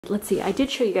Let's see, I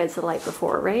did show you guys the light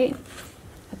before, right?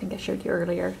 I think I showed you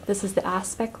earlier. This is the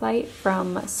aspect light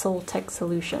from Soltech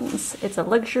Solutions. It's a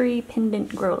luxury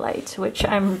pendant grow light, which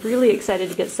I'm really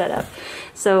excited to get set up.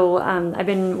 So I've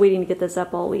been waiting to get this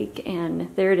up all week,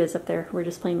 and there it is up there. We're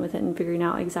just playing with it and figuring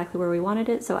out exactly where we wanted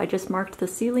it. So I just marked the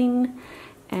ceiling,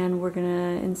 and we're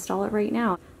gonna install it right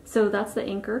now. So that's the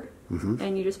anchor,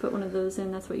 and you just put one of those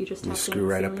in. That's what you just tapped in. You screw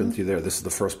right up in through there. This is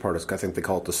the first part. I think they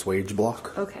call it the swage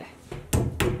block. Okay.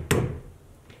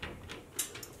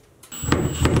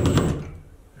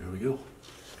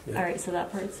 Yeah. All right, so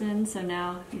that part's in. So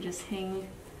now you just hang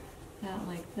that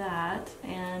like that,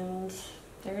 and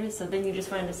there it is. So then you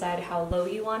just want to decide how low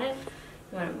you want it.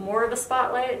 You want it more of a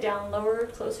spotlight, down lower,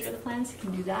 closer to the plants, you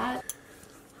can do that.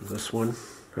 This one,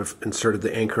 I've inserted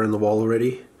the anchor in the wall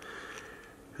already,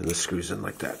 and this screws in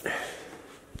like that.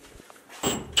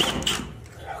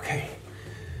 Okay.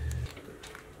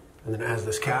 And then it has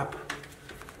this cap,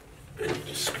 and you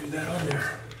just screw that on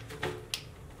there.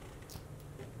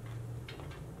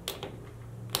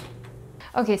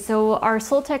 Okay, so our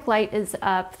Soltech light is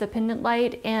up, the pendant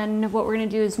light, and what we're gonna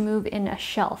do is move in a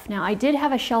shelf. Now, I did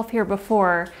have a shelf here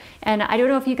before, and I don't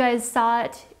know if you guys saw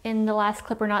it in the last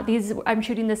clip or not. I'm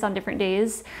shooting this on different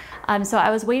days. So I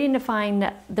was waiting to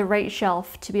find the right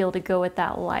shelf to be able to go with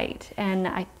that light, and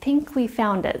I think we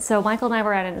found it. So Michael and I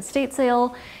were at an estate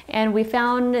sale, and we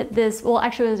found this, well,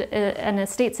 actually it was an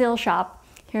estate sale shop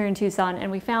here in Tucson,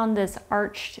 and we found this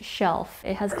arched shelf.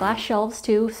 It has glass shelves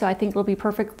too, so I think it'll be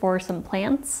perfect for some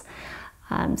plants.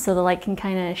 So the light can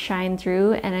kind of shine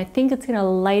through, and I think it's gonna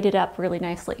light it up really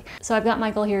nicely. So I've got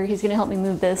Michael here, he's gonna help me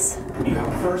move this. You have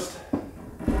it first.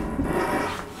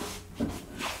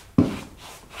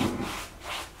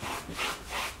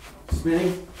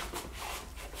 Spinning.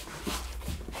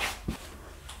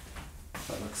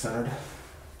 That looks centered.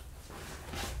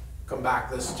 Come back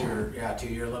this to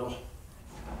your level.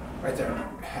 Right there.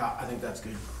 Yeah, I think that's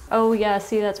good. Oh yeah,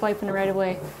 see, that's wiping it right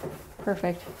away.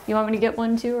 Perfect. You want me to get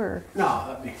one too, or? No,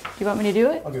 let me. Do you want me to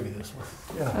do it? I'll give you this one.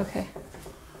 Yeah. Okay.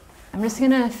 I'm just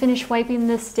gonna finish wiping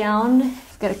this down.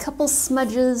 I've got a couple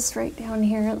smudges right down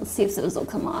here. Let's see if those will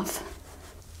come off.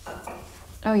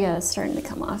 Oh yeah, it's starting to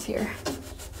come off here.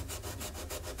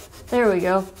 There we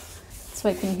go. It's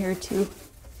wiping here too.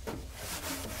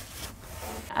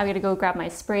 I'm gonna go grab my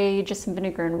spray, just some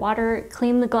vinegar and water,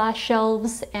 clean the glass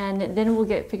shelves, and then we'll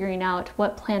get figuring out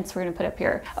what plants we're gonna put up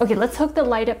here. Okay, let's hook the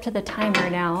light up to the timer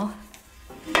now.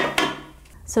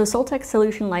 So Soltech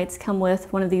Solution lights come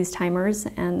with one of these timers,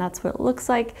 and that's what it looks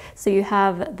like. So you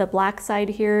have the black side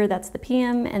here, that's the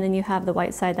PM, and then you have the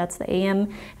white side, that's the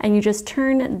AM, and you just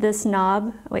turn this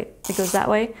knob, wait, it goes that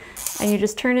way, and you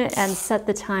just turn it and set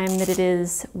the time that it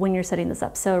is when you're setting this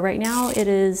up. So right now it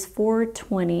is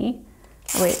 4:20.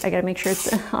 Oh, wait, I gotta make sure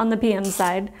it's on the PM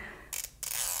side.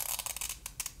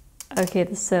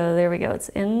 Okay, so there we go, it's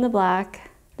in the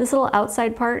black. This little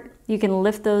outside part, you can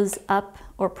lift those up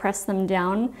or press them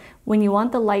down. When you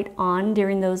want the light on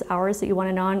during those hours that you want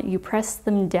it on, you press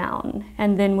them down.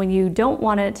 And then when you don't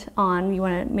want it on, you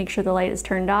wanna make sure the light is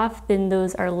turned off, then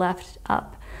those are left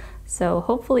up. So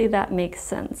hopefully that makes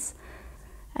sense.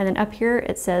 And then up here,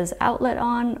 it says outlet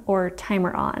on or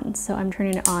timer on. So I'm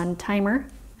turning it on timer.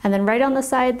 And then right on the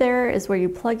side there is where you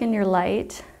plug in your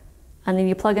light, and then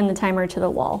you plug in the timer to the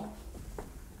wall.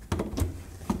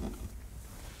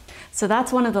 So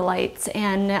that's one of the lights,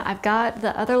 and I've got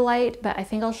the other light, but I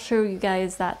think I'll show you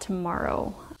guys that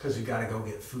tomorrow. Because you gotta go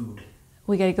get food.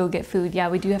 We gotta go get food. Yeah,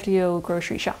 we do have to go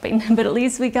grocery shopping, but at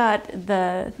least we got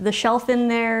the shelf in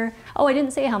there. Oh, I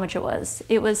didn't say how much it was.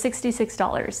 It was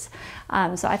 $66.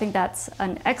 So I think that's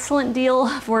an excellent deal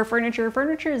for furniture.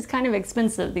 Furniture is kind of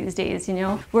expensive these days, you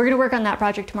know. We're gonna work on that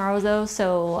project tomorrow though,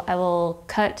 so I will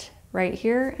cut right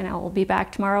here and I will be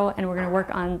back tomorrow, and we're gonna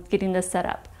work on getting this set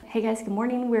up. Hey guys, good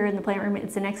morning. We're in the plant room.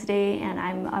 It's the next day, and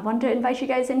I wanted to invite you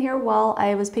guys in here while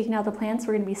I was picking out the plants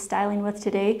we're gonna be styling with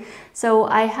today. So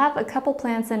I have a couple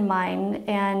plants in mind,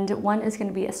 and one is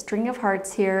gonna be a string of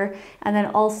hearts here, and then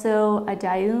also a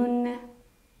Dioun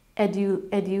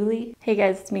Eduli. Hey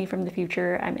guys, it's me from the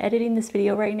future. I'm editing this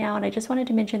video right now, and I just wanted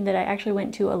to mention that I actually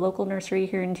went to a local nursery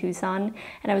here in Tucson,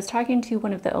 and I was talking to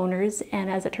one of the owners,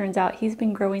 and as it turns out, he's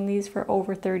been growing these for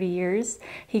over 30 years.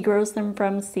 He grows them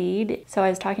from seed. So I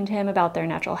was talking to him about their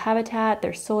natural habitat,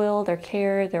 their soil, their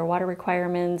care, their water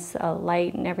requirements,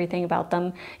 light, and everything about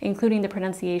them, including the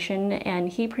pronunciation, and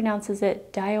he pronounces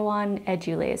it Dioun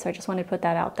Edule. So I just wanted to put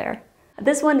that out there.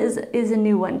 This one is a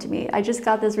new one to me. I just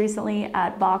got this recently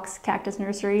at Box Cactus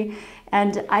Nursery,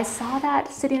 and I saw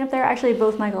that sitting up there. Actually,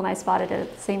 both Michael and I spotted it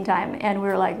at the same time, and we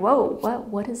were like, whoa,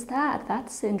 what is that?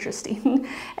 That's interesting.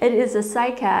 It is a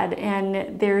cycad,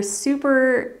 and they're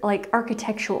super like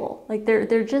architectural. Like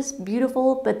they're just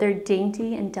beautiful, but they're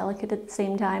dainty and delicate at the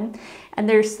same time, and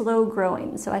they're slow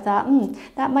growing. So I thought,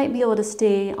 that might be able to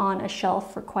stay on a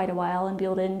shelf for quite a while and be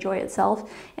able to enjoy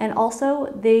itself. And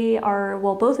also they are,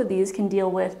 well, both of these can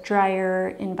deal with drier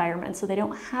environments, so they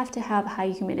don't have to have high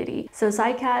humidity. So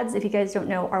cycads, if you guys don't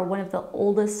know, are one of the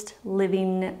oldest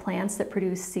living plants that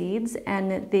produce seeds,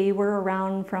 and they were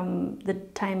around from the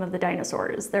time of the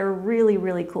dinosaurs. They're really,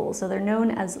 really cool. So they're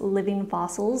known as living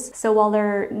fossils. So while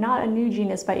they're not a new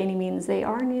genus by any means, they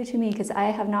are new to me because I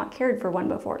have not cared for one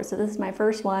before. So this is my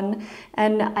first one,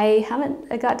 and I haven't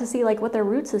got to see like what their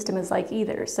root system is like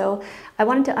either. So I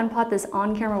wanted to unpot this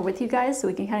on camera with you guys so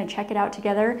we can kind of check it out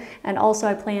together. And also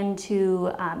I plan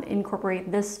to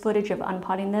incorporate this footage of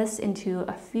unpotting this into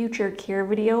a future care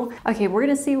video. Okay, we're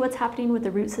gonna see what's happening with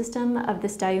the root system of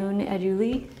this Dioun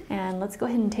eduli, and let's go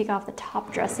ahead and take off the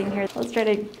top dressing here. Let's try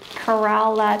to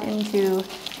corral that into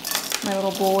my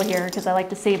little bowl here because I like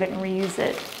to save it and reuse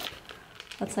it.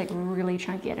 That's like really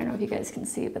chunky. I don't know if you guys can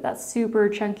see, but that's super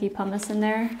chunky pumice in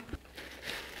there.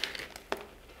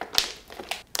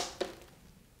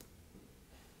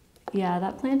 Yeah,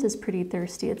 that plant is pretty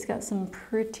thirsty. It's got some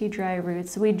pretty dry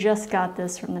roots. We just got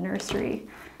this from the nursery,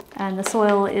 and the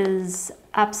soil is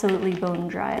absolutely bone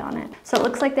dry on it. So it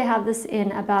looks like they have this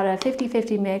in about a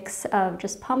 50-50 mix of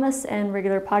just pumice and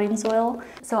regular potting soil.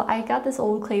 So I got this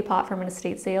old clay pot from an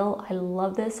estate sale. I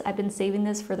love this. I've been saving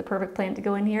this for the perfect plant to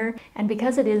go in here. And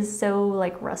because it is so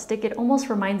like rustic, it almost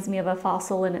reminds me of a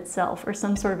fossil in itself or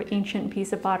some sort of ancient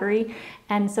piece of pottery.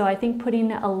 And so I think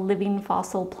putting a living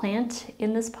fossil plant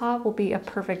in this pot will be a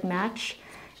perfect match.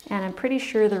 And I'm pretty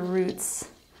sure the roots,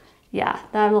 yeah,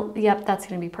 that's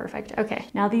gonna be perfect. Okay,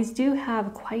 now these do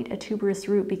have quite a tuberous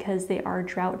root because they are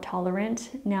drought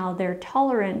tolerant. Now they're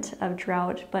tolerant of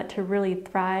drought, but to really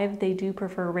thrive, they do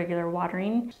prefer regular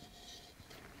watering.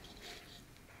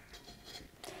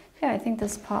 Yeah, I think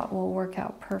this pot will work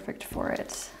out perfect for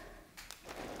it.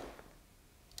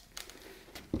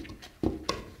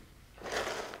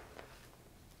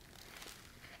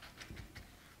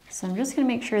 So I'm just going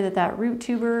to make sure that that root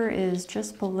tuber is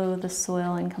just below the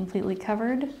soil and completely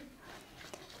covered,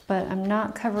 but I'm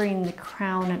not covering the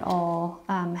crown at all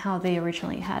how they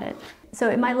originally had it. So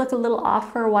it might look a little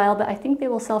off for a while, but I think they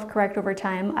will self-correct over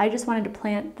time. I just wanted to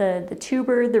plant the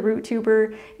tuber, the root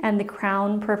tuber, and the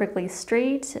crown perfectly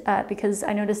straight because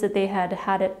I noticed that they had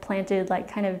it planted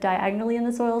like kind of diagonally in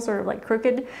the soil, sort of like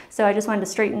crooked. So I just wanted to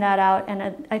straighten that out,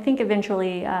 and I think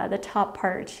eventually the top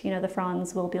part, you know, the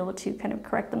fronds will be able to kind of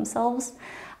correct themselves.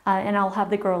 And I'll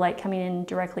have the grow light coming in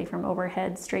directly from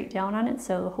overhead straight down on it,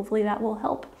 so hopefully that will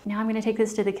help. Now I'm going to take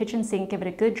this to the kitchen sink, give it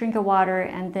a good drink of water,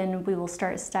 and then we will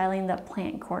start styling the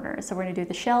plant corner. So we're going to do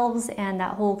the shelves and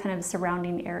that whole kind of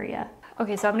surrounding area.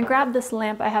 Okay, so I'm going to grab this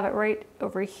lamp. I have it right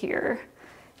over here,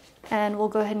 and we'll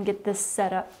go ahead and get this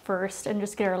set up first and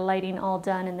just get our lighting all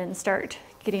done and then start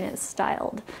getting it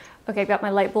styled. Okay, I've got my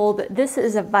light bulb. This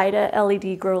is a Vita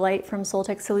LED grow light from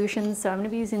Soltech Solutions. So I'm going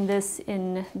to be using this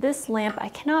in this lamp. I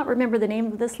cannot remember the name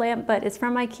of this lamp, but it's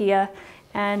from IKEA,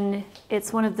 and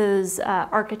it's one of those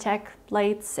architect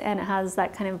lights, and it has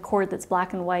that kind of cord that's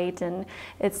black and white, and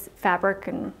it's fabric,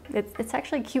 and it's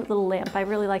actually a cute little lamp. I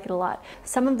really like it a lot.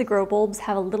 Some of the grow bulbs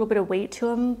have a little bit of weight to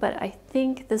them, but I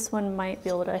think this one might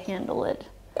be able to handle it.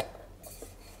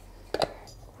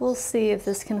 We'll see if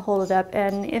this can hold it up,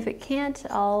 and if it can't,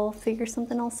 I'll figure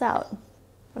something else out.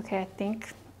 Okay, I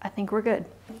think we're good.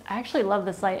 I actually love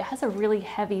this light. It has a really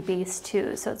heavy base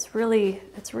too, so it's really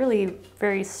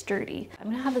very sturdy.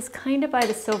 I'm gonna have this kind of by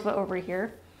the sofa over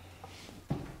here.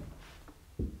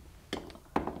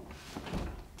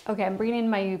 Okay, I'm bringing in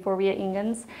my Euphorbia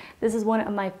ingens. This is one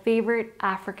of my favorite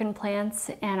African plants,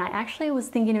 and I actually was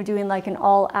thinking of doing like an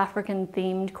all African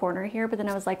themed corner here, but then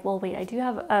I was like, well, wait, I do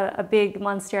have a big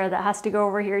monstera that has to go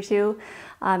over here too.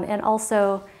 And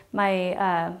also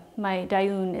my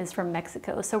Dioun is from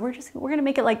Mexico. So we're gonna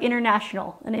make it like an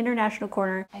international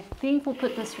corner. I think we'll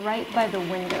put this right by the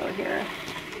window here.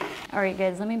 All right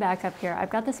guys, let me back up here.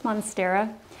 I've got this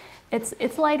monstera.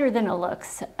 It's lighter than it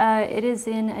looks. It is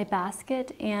in a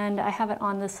basket, and I have it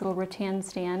on this little rattan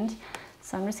stand.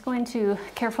 So I'm just going to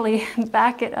carefully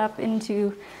back it up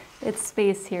into its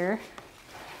space here.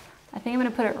 I think I'm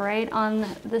gonna put it right on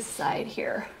this side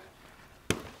here.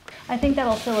 I think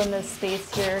that'll fill in this space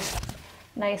here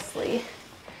nicely.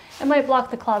 It might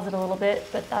block the closet a little bit,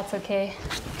 but that's okay.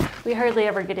 We hardly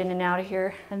ever get in and out of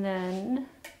here. And then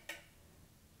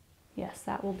Yes,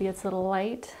 that will be its little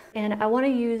light. And I want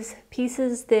to use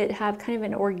pieces that have kind of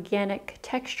an organic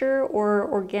texture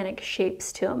or organic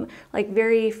shapes to them, like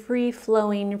very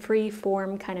free-flowing,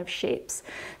 free-form kind of shapes.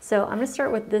 So I'm going to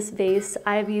start with this vase.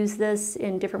 I've used this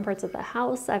in different parts of the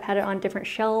house. I've had it on different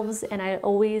shelves, and I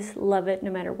always love it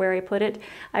no matter where I put it.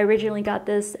 I originally got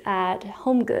this at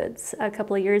Home Goods a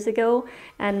couple of years ago,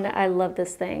 and I love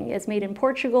this thing. It's made in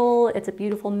Portugal. It's a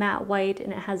beautiful matte white,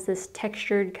 and it has this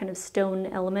textured kind of stone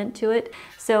element to it.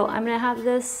 So I'm going to have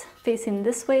this facing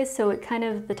this way, so it kind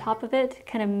of, the top of it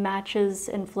kind of matches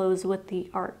and flows with the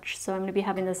arch. So I'm going to be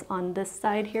having this on this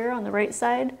side here, on the right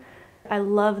side. I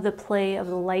love the play of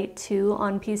the light too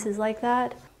on pieces like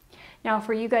that. Now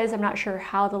for you guys, I'm not sure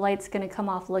how the light's going to come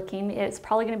off looking. It's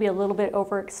probably going to be a little bit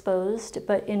overexposed,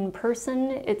 but in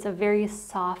person, it's a very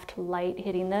soft light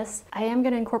hitting this. I am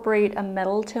going to incorporate a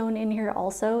metal tone in here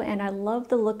also, and I love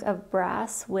the look of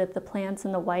brass with the plants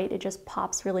and the white. It just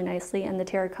pops really nicely, and the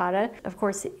terracotta. Of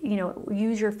course, you know,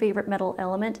 use your favorite metal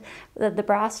element. The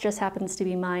brass just happens to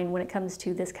be mine when it comes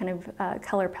to this kind of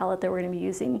color palette that we're going to be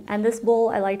using. And this bowl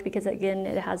I liked because, again,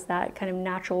 it has that kind of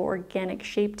natural organic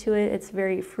shape to it. It's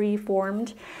very free formed.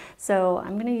 So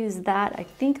I'm going to use that, I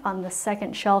think, on the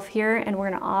second shelf here, and we're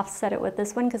going to offset it with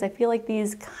this one because I feel like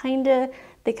these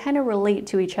they kind of relate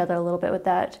to each other a little bit with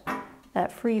that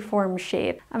free form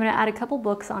shape. I'm going to add a couple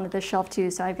books onto this shelf too.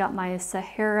 So I've got my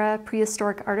Sahara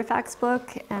Prehistoric Artifacts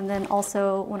book, and then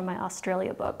also one of my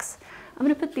Australia books. I'm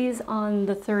going to put these on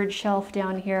the third shelf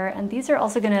down here, and these are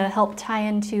also going to help tie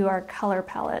into our color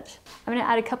palette. I'm going to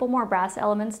add a couple more brass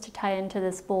elements to tie into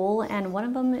this bowl, and one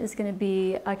of them is going to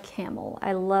be a camel.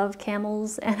 I love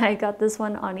camels, and I got this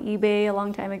one on eBay a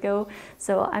long time ago,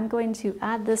 so I'm going to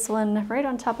add this one right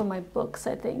on top of my books,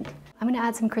 I think. I'm going to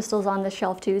add some crystals on this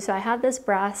shelf too. So I have this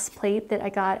brass plate that I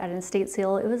got at an estate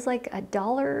sale. It was like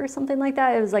 $1 or something like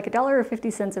that. It was like $1 or 50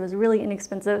 cents. It was really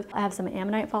inexpensive. I have some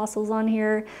ammonite fossils on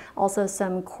here, also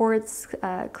some quartz,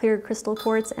 clear crystal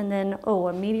quartz, and then, oh,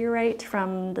 a meteorite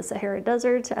from the Sahara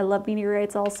Desert. I love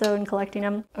meteorites also and collecting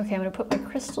them. Okay, I'm going to put my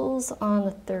crystals on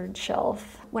the third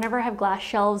shelf. Whenever I have glass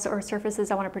shelves or surfaces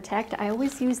I want to protect, I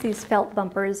always use these felt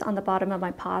bumpers on the bottom of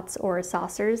my pots or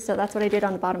saucers. So that's what I did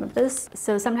on the bottom of this.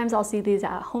 So sometimes I'll see these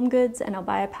at Home Goods and I'll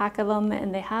buy a pack of them,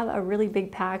 and they have a really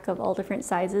big pack of all different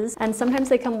sizes. And sometimes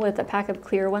they come with a pack of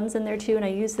clear ones in there too, and I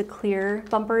use the clear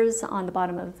bumpers on the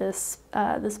bottom of this,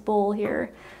 this bowl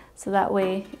here, so that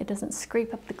way it doesn't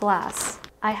scrape up the glass.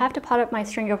 I have to pot up my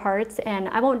string of hearts, and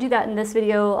I won't do that in this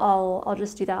video. I'll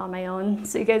just do that on my own,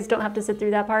 so you guys don't have to sit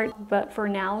through that part. But for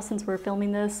now, since we're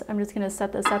filming this, I'm just gonna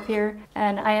set this up here,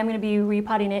 and I am gonna be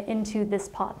repotting it into this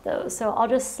pot though. So I'll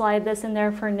just slide this in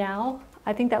there for now.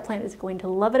 I think that plant is going to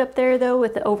love it up there though,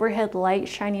 with the overhead light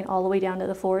shining all the way down to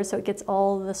the floor, so it gets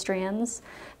all the strands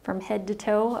from head to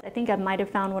toe. I think I might have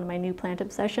found one of my new plant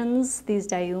obsessions, these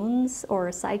diones or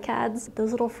cycads. Those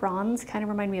little fronds kind of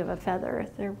remind me of a feather.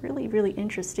 They're really, really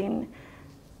interesting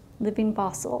living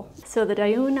fossil. So the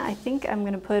dione, I think I'm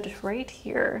gonna put right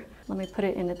here. Let me put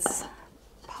it in its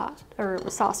pot or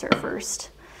saucer first.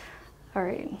 All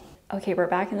right. Okay, we're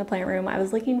back in the plant room. I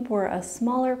was looking for a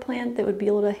smaller plant that would be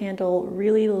able to handle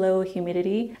really low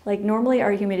humidity. Like normally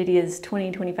our humidity is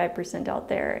 20-25% out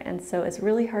there, and so it's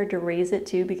really hard to raise it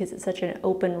too because it's such an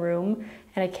open room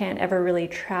and I can't ever really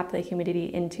trap the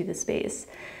humidity into the space.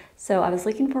 So I was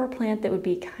looking for a plant that would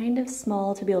be kind of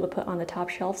small to be able to put on the top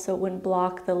shelf so it wouldn't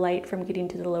block the light from getting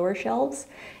to the lower shelves.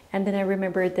 And then I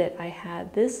remembered that I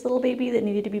had this little baby that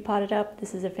needed to be potted up.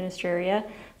 This is a Finisteria.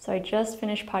 So I just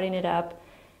finished potting it up,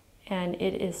 and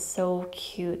it is so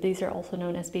cute. These are also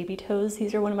known as baby toes.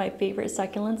 These are one of my favorite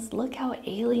succulents. Look how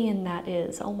alien that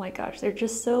is. Oh my gosh, they're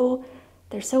so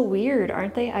weird,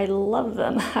 aren't they? I love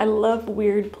them. I love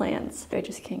weird plants. I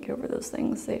just can't get over those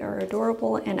things. They are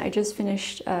adorable, and I just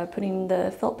finished putting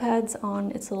the felt pads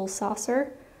on its little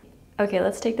saucer. Okay,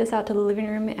 let's take this out to the living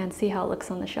room and see how it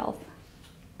looks on the shelf.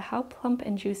 How plump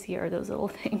and juicy are those little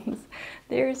things?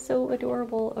 They're so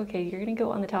adorable. Okay, you're gonna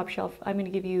go on the top shelf. I'm gonna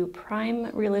give you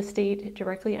prime real estate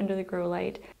directly under the grow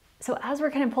light. So as we're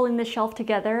kind of pulling this shelf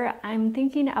together, I'm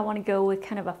thinking I want to go with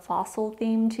kind of a fossil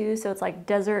theme too. So it's like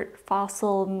desert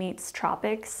fossil meets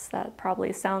tropics. That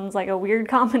probably sounds like a weird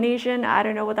combination. I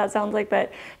don't know what that sounds like,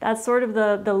 but that's sort of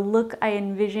the look I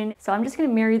envision. So I'm just going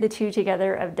to marry the two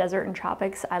together of desert and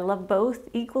tropics. I love both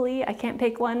equally. I can't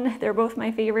pick one. They're both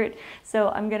my favorite. So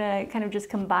I'm going to kind of just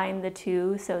combine the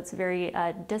two. So it's very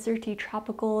deserty,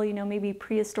 tropical, you know, maybe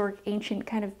prehistoric, ancient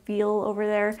kind of feel over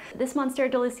there. This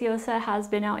Monstera deliciosa has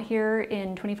been out here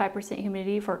in 25%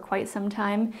 humidity for quite some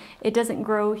time. It doesn't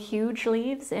grow huge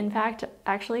leaves. In fact,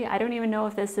 actually, I don't even know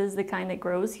if this is the kind that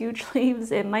grows huge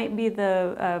leaves. It might be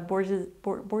the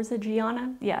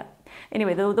Borsigiana. Yeah.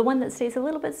 Anyway, the one that stays a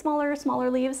little bit smaller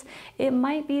leaves, it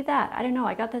might be that. I don't know.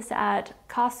 I got this at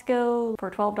Costco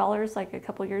for $12 like a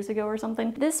couple years ago or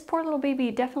something. This poor little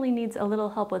baby definitely needs a little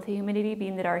help with the humidity,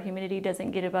 being that our humidity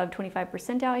doesn't get above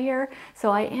 25% out here.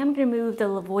 So I am going to move the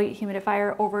Levoit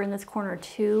humidifier over in this corner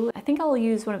too. I think I'll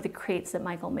use one of the crates that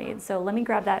Michael made. So let me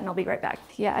grab that and I'll be right back.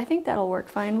 Yeah, I think that'll work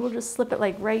fine. We'll just slip it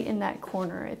like right in that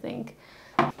corner, I think.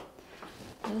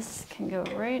 This can go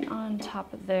right on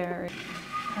top of there.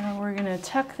 And we're gonna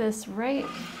tuck this right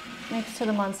next to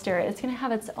the Monstera. It's gonna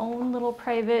have its own little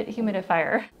private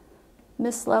humidifier.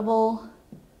 Mist level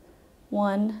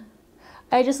 1.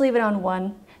 I just leave it on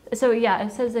 1. So yeah,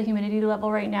 it says the humidity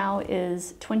level right now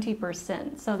is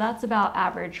 20%. So that's about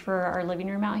average for our living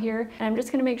room out here. And I'm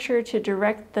just gonna make sure to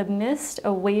direct the mist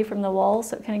away from the wall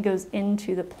so it kind of goes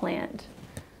into the plant.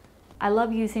 I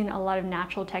love using a lot of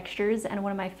natural textures, and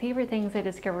one of my favorite things I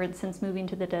discovered since moving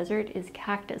to the desert is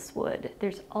cactus wood.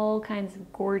 There's all kinds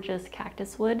of gorgeous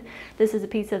cactus wood. This is a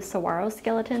piece of saguaro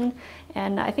skeleton,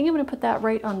 and I think I'm gonna put that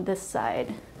right on this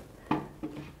side.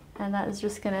 And that is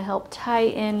just gonna help tie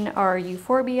in our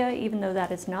euphorbia, even though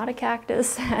that is not a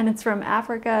cactus and it's from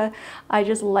Africa. I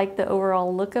just like the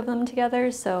overall look of them together.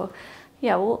 So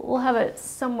yeah, we'll have it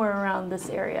somewhere around this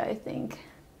area, I think.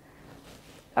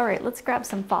 All right, let's grab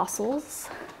some fossils.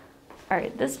 All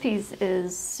right, this piece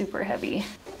is super heavy.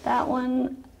 That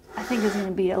one I think is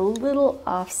gonna be a little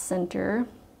off center.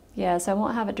 Yeah, so I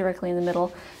won't have it directly in the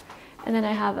middle. And then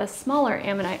I have a smaller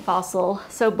ammonite fossil.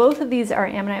 So both of these are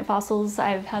ammonite fossils.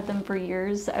 I've had them for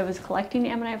years. I was collecting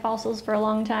ammonite fossils for a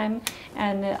long time,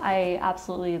 and I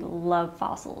absolutely love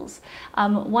fossils.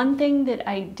 One thing that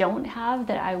I don't have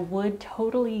that I would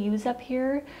totally use up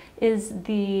here is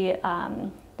the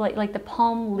like the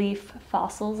palm leaf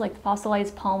fossils, like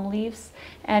fossilized palm leaves,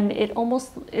 and it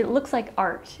looks like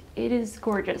art. It is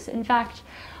gorgeous. In fact,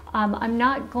 I'm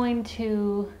not going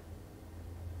to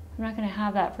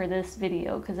have that for this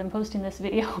video because I'm posting this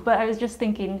video, but I was just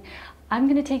thinking I'm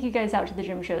gonna take you guys out to the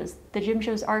gym shows. The gym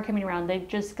shows are coming around. They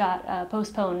just got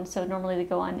postponed, so normally they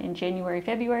go on in January,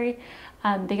 February.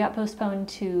 They got postponed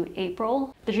to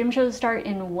April. The gym shows start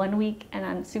in 1 week and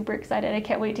I'm super excited. I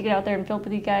can't wait to get out there and film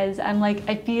with you guys.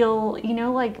 I feel, you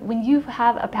know, like when you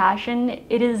have a passion,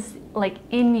 it is like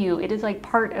in you. It is like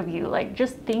part of you. Like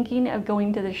just thinking of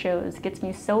going to the shows gets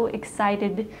me so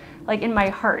excited, like in my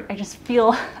heart. I just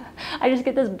feel, I just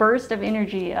get this burst of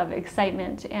energy of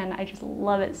excitement and I just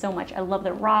love it so much. I love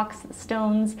the rocks, the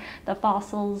stones, the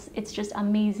fossils. It's just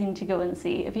amazing to go and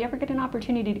see. If you ever get an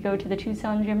opportunity to go to the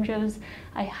Tucson gym shows,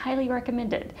 I highly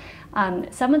recommend it.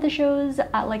 Some of the shows,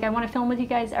 like I want to film with you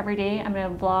guys every day. I'm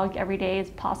going to vlog every day as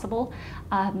possible.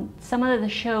 Some of the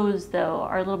shows though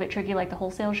are a little bit tricky, like the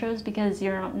wholesale shows, because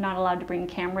you're not allowed to bring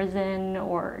cameras in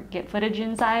or get footage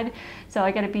inside. So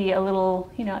I got to be a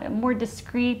little, you know, more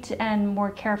discreet and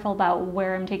more careful about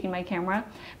where I'm taking my camera.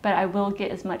 But I will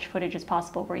get as much footage as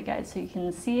possible for you guys so you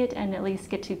can see it and at least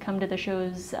get to come to the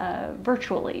shows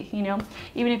virtually, you know,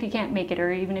 even if you can't make it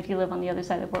or even if you live on the other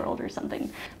side of the world or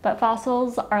something. But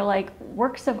fossils are like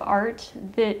works of art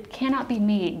that cannot be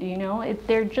made, you know.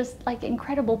 They're just like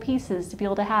incredible pieces to be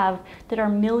able to have that are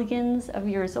millions of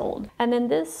years old. And then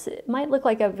this might look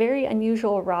like a very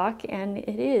unusual rock, and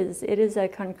it is. It is a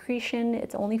concretion.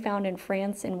 It's only found in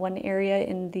France in one area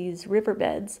in these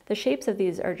riverbeds. The shapes of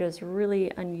these are just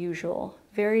really unusual.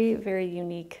 Very, very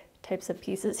unique types of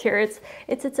pieces here.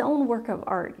 It's its own work of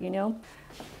art, you know.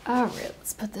 All right,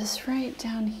 let's put this right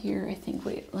down here. I think,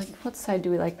 wait, like what side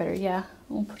do we like better? Yeah,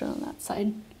 we'll put it on that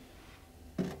side.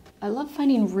 I love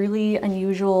finding really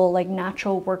unusual, like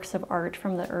natural works of art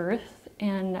from the earth.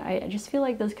 And I just feel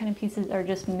like those kind of pieces are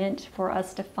just meant for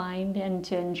us to find and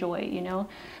to enjoy, you know?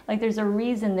 Like there's a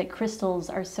reason that crystals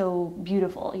are so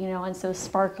beautiful, you know, and so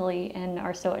sparkly and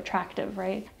are so attractive,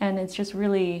 right? And it's just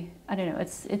really, I don't know,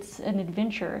 it's an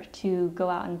adventure to go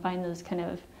out and find those kind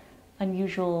of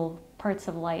unusual parts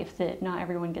of life that not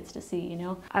everyone gets to see, you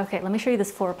know? Okay, let me show you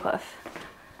this floor puff.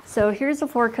 So here's a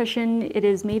floor cushion. It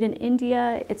is made in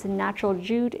India. It's a natural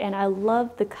jute, and I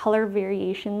love the color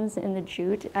variations in the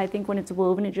jute. I think when it's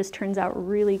woven, it just turns out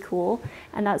really cool.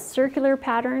 And that circular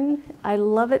pattern, I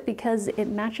love it because it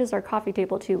matches our coffee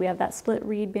table too. We have that split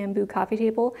reed bamboo coffee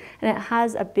table, and it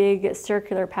has a big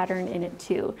circular pattern in it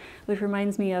too, which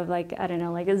reminds me of like, I don't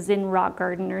know, like a Zen rock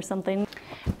garden or something.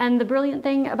 And the brilliant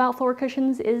thing about floor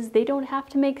cushions is they don't have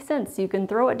to make sense. You can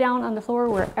throw it down on the floor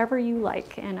wherever you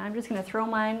like. And I'm just gonna throw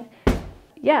mine,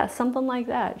 yeah, something like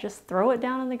that. Just throw it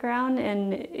down on the ground,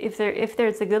 and if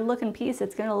there's a good looking piece,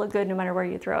 it's gonna look good no matter where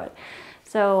you throw it.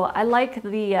 So I like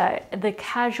the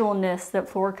casualness that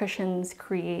floor cushions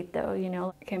create though, you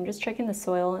know. Okay, I'm just checking the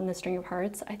soil in the string of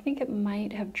hearts. I think it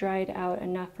might have dried out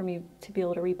enough for me to be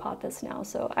able to repot this now.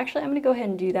 So actually I'm gonna go ahead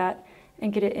and do that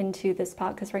and get it into this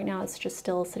pot, because right now it's just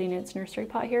still sitting in its nursery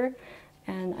pot here.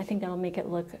 And I think that'll make it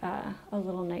look a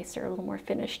little nicer, a little more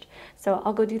finished. So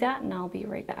I'll go do that and I'll be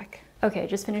right back. Okay,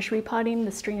 just finished repotting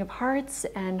the string of hearts,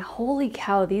 and holy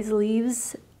cow, these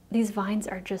leaves, these vines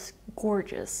are just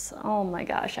gorgeous. Oh my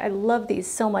gosh, I love these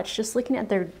so much. Just looking at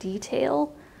their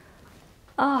detail,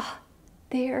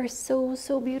 they are so,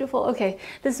 so beautiful. Okay,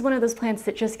 this is one of those plants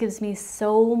that just gives me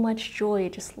so much joy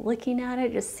just looking at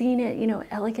it, just seeing it, you know,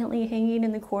 elegantly hanging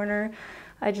in the corner.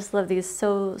 I just love these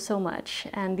so, so much.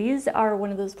 And these are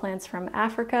one of those plants from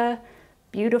Africa.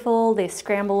 Beautiful. They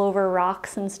scramble over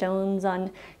rocks and stones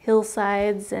on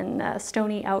hillsides and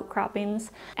stony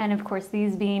outcroppings. And of course,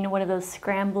 these being one of those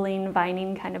scrambling,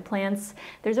 vining kind of plants,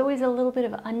 there's always a little bit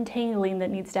of untangling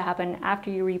that needs to happen after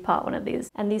you repot one of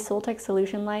these. And these Soltex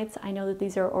solution lights, I know that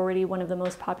these are already one of the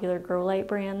most popular grow light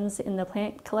brands in the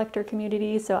plant collector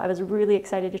community, so I was really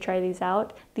excited to try these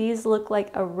out. These look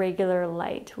like a regular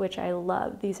light, which I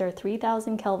love. These are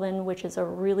 3000 Kelvin, which is a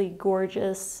really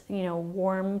gorgeous, you know,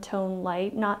 warm tone light.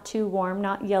 Not too warm,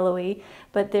 not yellowy,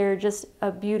 but they're just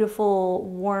a beautiful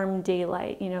warm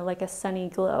daylight, you know, like a sunny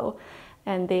glow.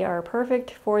 And they are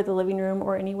perfect for the living room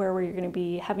or anywhere where you're going to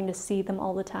be having to see them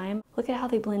all the time. Look at how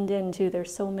they blend in too. They're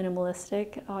so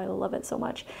minimalistic. Oh, I love it so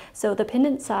much. So the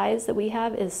pendant size that we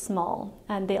have is small,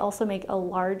 and they also make a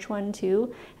large one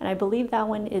too. And I believe that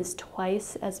one is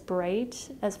twice as bright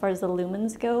as far as the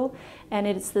lumens go. And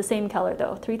it's the same color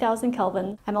though, 3000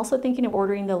 Kelvin. I'm also thinking of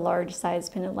ordering the large size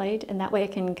pendant light, and that way I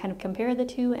can kind of compare the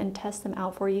two and test them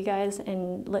out for you guys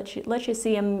and let you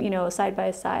see them, you know, side by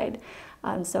side.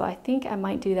 So I think I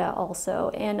might do that also.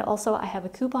 And also I have a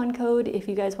coupon code if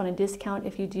you guys want a discount.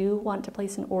 If you do want to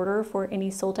place an order for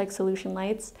any Soltex solution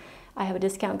lights, I have a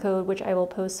discount code which I will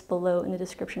post below in the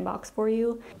description box for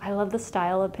you. I love the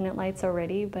style of pendant lights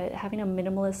already, but having a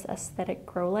minimalist aesthetic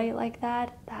grow light like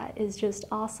that, that is just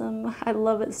awesome. I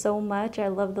love it so much. I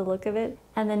love the look of it.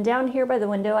 And then down here by the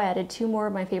window, I added two more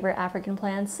of my favorite African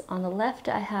plants. On the left,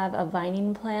 I have a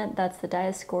vining plant. That's the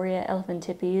Dioscorea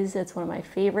elephantipes. It's one of my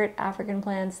favorite African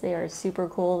plants. They are super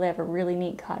cool. They have a really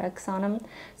neat caudix on them.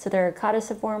 So they're a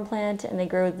caudiciform plant, and they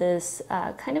grow this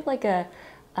kind of like a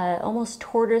almost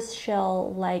tortoise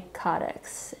shell like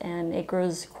caudix, and it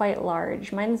grows quite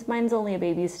large. Mine's only a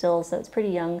baby still, so it's pretty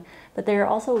young, but they're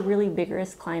also really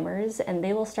vigorous climbers, and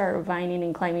they will start vining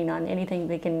and climbing on anything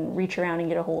they can reach around and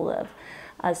get a hold of.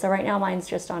 So right now mine's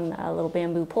just on a little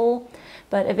bamboo pole,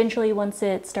 but eventually once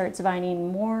it starts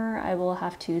vining more, I will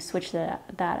have to switch that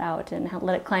out and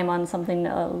let it climb on something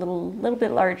a little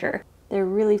bit larger. They're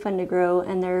really fun to grow,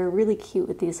 and they're really cute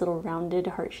with these little rounded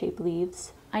heart-shaped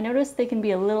leaves. I noticed they can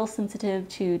be a little sensitive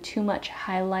to too much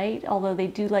highlight, although they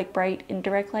do like bright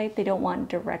indirect light. They don't want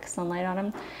direct sunlight on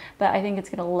them, but I think it's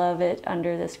gonna love it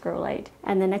under this grow light.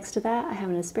 And then next to that, I have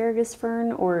an asparagus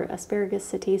fern, or Asparagus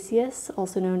cetaceus,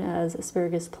 also known as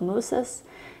Asparagus plumosus.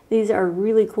 These are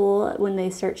really cool when they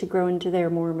start to grow into their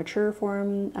more mature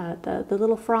form. The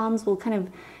little fronds will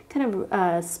kind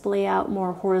of splay out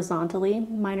more horizontally.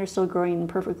 Mine are still growing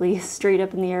perfectly straight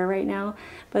up in the air right now,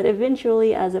 but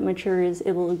eventually as it matures,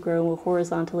 it will grow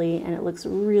horizontally, and it looks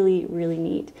really, really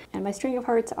neat. And my string of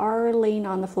hearts are laying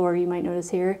on the floor, you might notice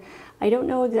here. I don't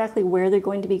know exactly where they're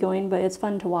going to be going, but it's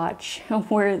fun to watch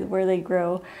where they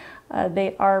grow.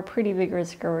 They are pretty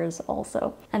vigorous growers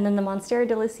also. And then the Monstera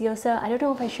deliciosa, I don't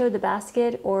know if I showed the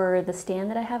basket or the stand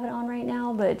that I have it on right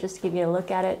now, but just to give you a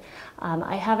look at it,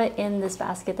 I have it in this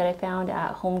basket that I found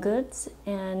at Home Goods,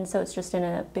 and so it's just in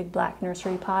a big black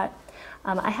nursery pot.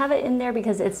 I have it in there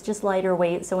because it's just lighter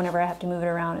weight, so whenever I have to move it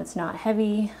around, it's not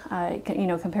heavy, you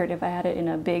know, compared to if I had it in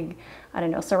a big, I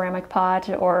don't know, ceramic pot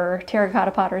or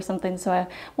terracotta pot or something. So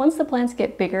once the plants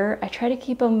get bigger, I try to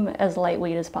keep them as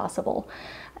lightweight as possible.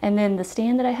 And then the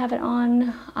stand that I have it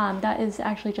on, that is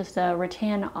actually just a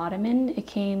rattan ottoman. It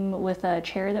came with a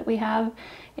chair that we have,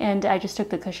 and I just took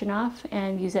the cushion off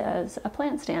and use it as a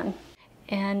plant stand.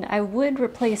 And I would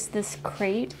replace this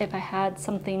crate if I had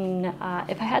something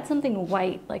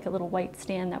white, like a little white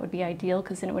stand. That would be ideal,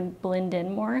 because then it would blend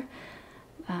in more.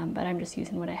 But I'm just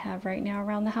using what I have right now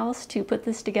around the house to put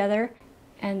this together.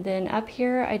 And then up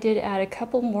here, I did add a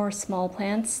couple more small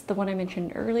plants. The one I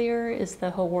mentioned earlier is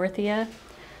the Haworthia.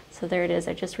 So there it is.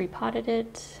 I just repotted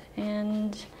it,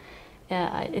 and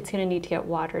it's gonna need to get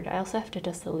watered. I also have to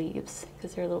dust the leaves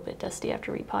because they're a little bit dusty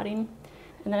after repotting.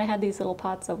 And then I had these little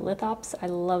pots of lithops. I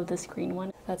love this green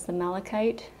one. That's the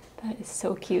malachite. That is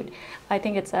so cute. I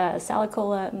think it's a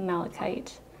Salicola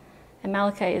malachite. And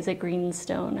malachite is a green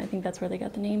stone. I think that's where they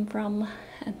got the name from.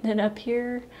 And then up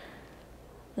here,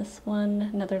 this one,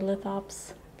 another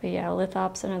lithops. But yeah,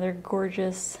 lithops, another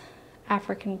gorgeous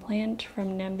African plant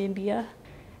from Namibia.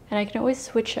 And I can always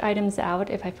switch items out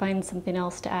if I find something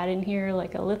else to add in here,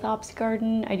 like a lithops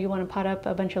garden. I do want to pot up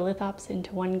a bunch of lithops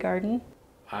into one garden.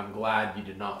 I'm glad you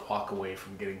did not walk away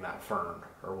from getting that fern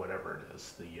or whatever it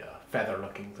is, the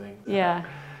feather-looking thing. Yeah,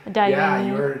 yeah,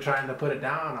 you were trying to put it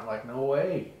down. I'm like, no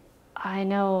way. I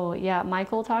know. Yeah,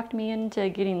 Michael talked me into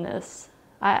getting this.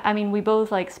 I mean, we both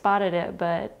like spotted it,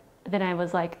 but then I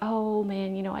was like, oh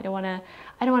man, you know, I don't want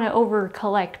to over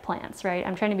collect plants, right?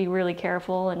 I'm trying to be really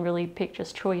careful and really pick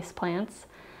just choice plants.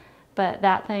 But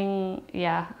that thing,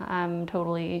 yeah, I'm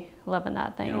totally loving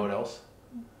that thing. You know what else?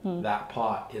 That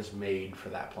pot is made for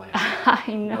that plant.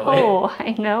 I know,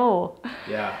 I know.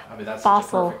 Yeah, I mean, that's Fossil.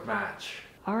 such a perfect match.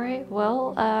 All right,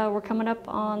 well, we're coming up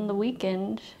on the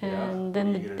weekend, and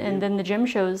then the gym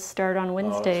shows start on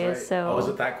Wednesdays. Right. So is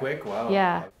it that quick? Wow.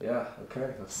 Yeah. Yeah.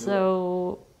 Okay. Let's do it.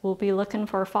 So we'll be looking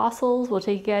for fossils. We'll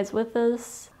take you guys with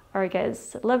us. All right,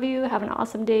 guys, love you. Have an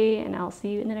awesome day, and I'll see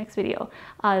you in the next video.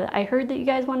 I heard that you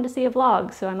guys wanted to see a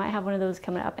vlog, so I might have one of those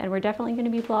coming up, and we're definitely going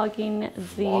to be vlogging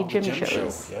the gym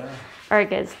shows. Yeah. All right,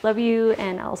 guys, love you,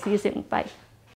 and I'll see you soon. Bye.